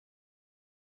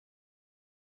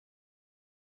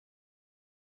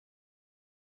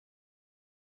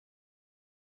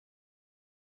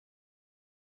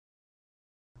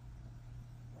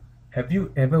Have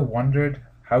you ever wondered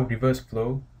how rivers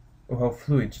flow or how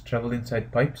fluids travel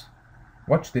inside pipes?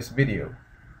 Watch this video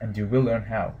and you will learn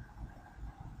how.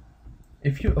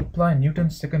 If you apply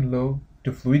Newton's second law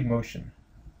to fluid motion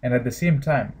and at the same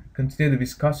time consider the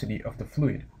viscosity of the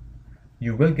fluid,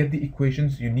 you will get the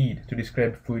equations you need to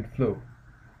describe fluid flow.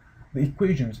 The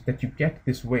equations that you get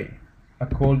this way are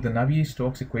called the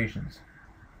Navier-Stokes equations.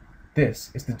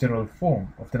 This is the general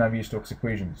form of the Navier-Stokes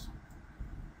equations.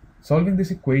 Solving this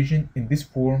equation in this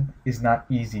form is not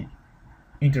easy.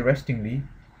 Interestingly,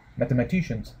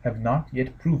 mathematicians have not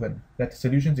yet proven that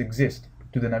solutions exist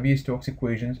to the Navier-Stokes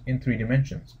equations in 3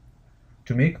 dimensions.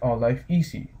 To make our life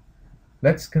easy,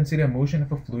 let's consider motion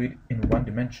of a fluid in 1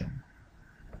 dimension.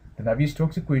 The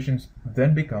Navier-Stokes equations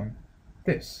then become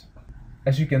this.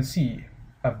 As you can see,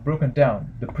 I've broken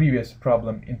down the previous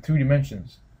problem in 3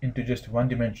 dimensions into just 1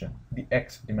 dimension, the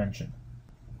x dimension.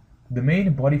 The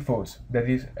main body force, that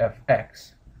is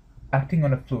Fx, acting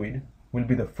on a fluid will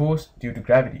be the force due to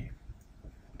gravity.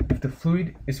 If the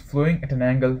fluid is flowing at an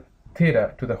angle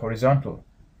theta to the horizontal,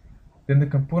 then the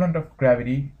component of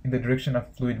gravity in the direction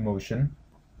of fluid motion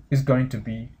is going to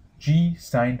be g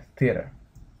sine theta.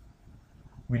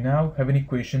 We now have an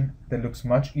equation that looks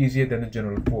much easier than the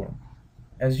general form.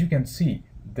 As you can see,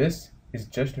 this is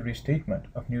just a restatement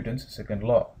of Newton's second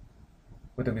law,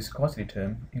 with a viscosity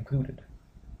term included.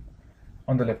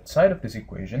 On the left side of this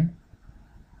equation,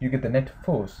 you get the net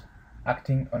force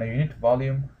acting on a unit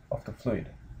volume of the fluid.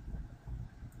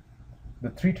 The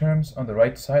 3 terms on the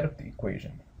right side of the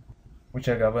equation, which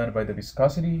are governed by the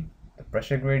viscosity, the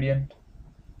pressure gradient,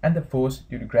 and the force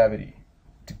due to gravity,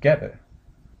 together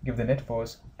give the net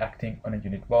force acting on a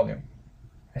unit volume.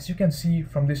 As you can see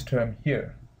from this term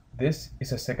here, this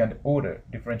is a second-order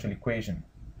differential equation.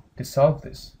 To solve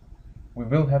this, we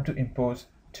will have to impose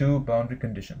 2 boundary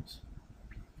conditions.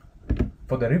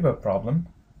 For the river problem,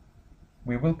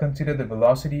 we will consider the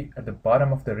velocity at the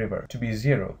bottom of the river to be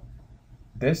 0.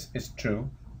 This is true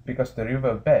because the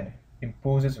river bed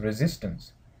imposes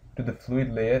resistance to the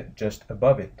fluid layer just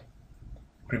above it,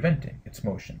 preventing its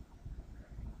motion.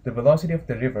 The velocity of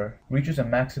the river reaches a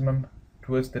maximum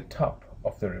towards the top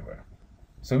of the river.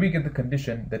 So we get the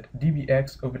condition that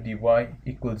dvx over dy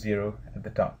equals 0 at the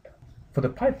top. For the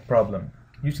pipe problem,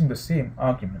 using the same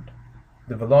argument,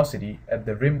 the velocity at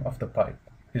the rim of the pipe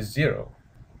is 0,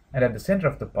 and at the center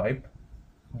of the pipe,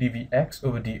 dvx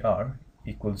over dr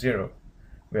equals 0,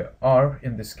 where r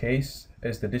in this case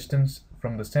is the distance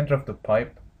from the center of the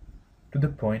pipe to the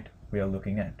point we are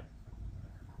looking at.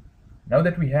 Now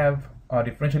that we have our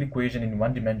differential equation in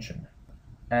 1 dimension,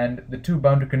 and the 2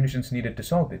 boundary conditions needed to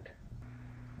solve it,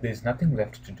 there is nothing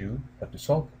left to do but to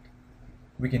solve it.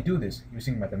 We can do this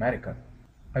using Mathematica.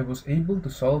 I was able to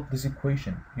solve this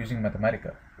equation using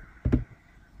Mathematica.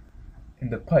 In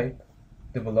the pipe,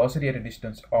 the velocity at a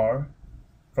distance r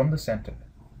from the center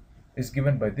is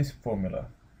given by this formula,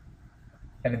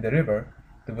 and in the river,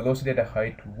 the velocity at a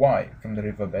height y from the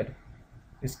riverbed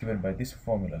is given by this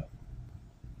formula.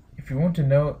 If you want to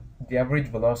know the average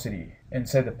velocity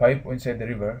inside the pipe or inside the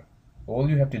river, all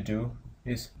you have to do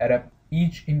is add up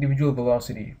each individual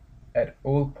velocity at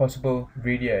all possible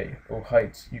radii or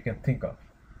heights you can think of,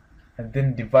 and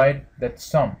then divide that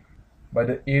sum by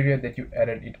the area that you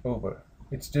added it over.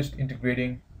 It's just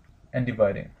integrating and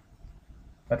dividing.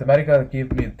 Mathematica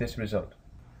gave me this result.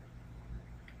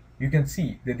 You can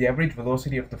see that the average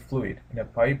velocity of the fluid in a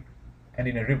pipe and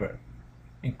in a river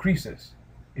increases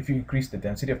if you increase the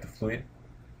density of the fluid,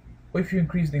 or if you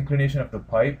increase the inclination of the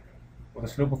pipe or the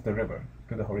slope of the river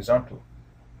to the horizontal.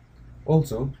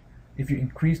 Also, if you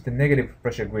increase the negative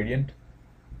pressure gradient,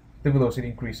 the velocity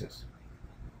increases.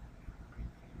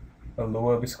 A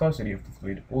lower viscosity of the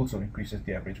fluid also increases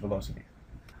the average velocity.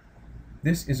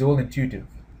 This is all intuitive,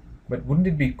 but wouldn't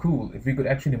it be cool if we could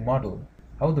actually model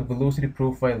how the velocity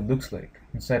profile looks like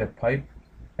inside a pipe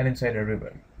and inside a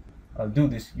river? I'll do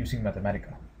this using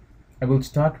Mathematica. I will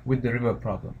start with the river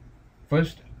problem.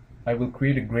 First, I will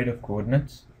create a grid of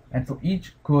coordinates, and for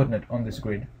each coordinate on this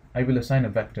grid, I will assign a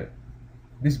vector.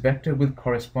 This vector will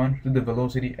correspond to the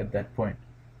velocity at that point.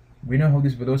 We know how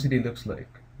this velocity looks like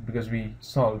because we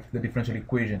solved the differential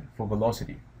equation for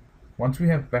velocity. Once we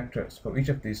have vectors for each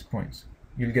of these points,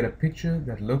 you'll get a picture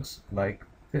that looks like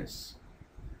this.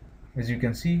 As you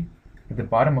can see, at the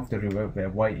bottom of the river where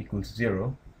y equals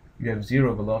 0, you have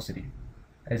 0 velocity.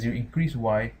 As you increase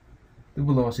y, the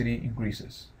velocity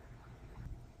increases.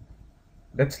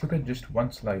 Let's look at just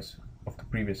one slice of the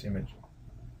previous image.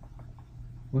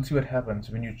 We'll see what happens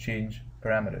when you change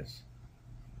parameters.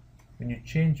 When you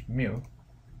change mu,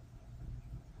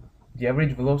 the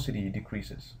average velocity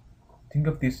decreases. Think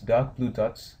of these dark blue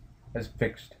dots as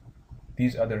fixed.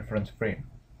 these are the reference frame.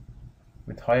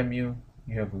 With higher mu,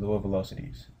 you have lower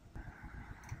velocities.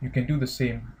 You can do the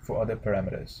same for other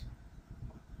parameters.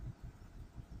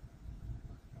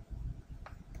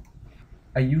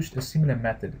 I used a similar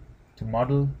method to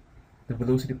model the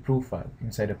velocity profile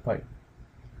inside a pipe.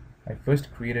 I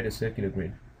first created a circular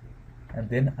grid, and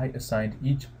then I assigned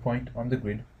each point on the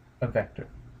grid a vector.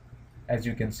 As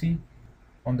you can see,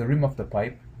 on the rim of the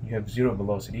pipe, you have 0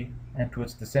 velocity, and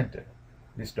towards the center,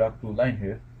 this dark blue line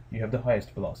here, you have the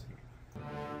highest velocity.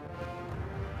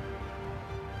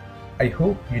 I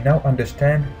hope you now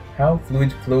understand how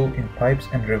fluids flow in pipes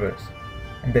and rivers,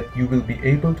 and that you will be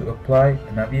able to apply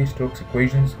the Navier-Stokes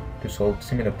equations to solve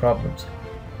similar problems.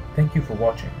 Thank you for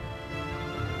watching.